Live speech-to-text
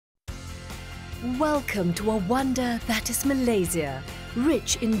Welcome to a wonder that is Malaysia,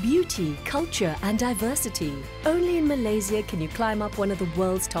 rich in beauty, culture and diversity. Only in Malaysia can you climb up one of the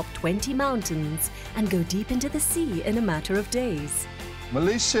world's top 20 mountains and go deep into the sea in a matter of days.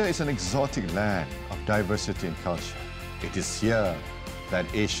 Malaysia is an exotic land of diversity and culture. It is here that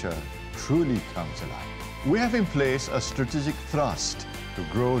Asia truly comes alive. We have in place a strategic thrust to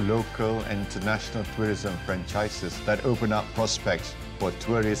grow local and international tourism franchises that open up prospects for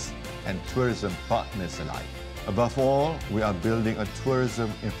tourists and tourism partners alike. Above all, we are building a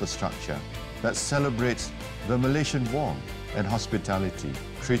tourism infrastructure that celebrates the Malaysian warmth and hospitality,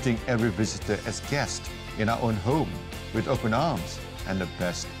 treating every visitor as guest in our own home with open arms and the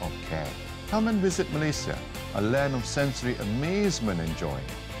best of care. Come and visit Malaysia, a land of sensory amazement and joy,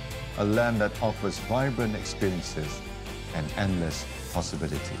 a land that offers vibrant experiences and endless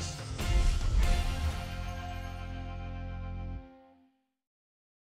possibilities.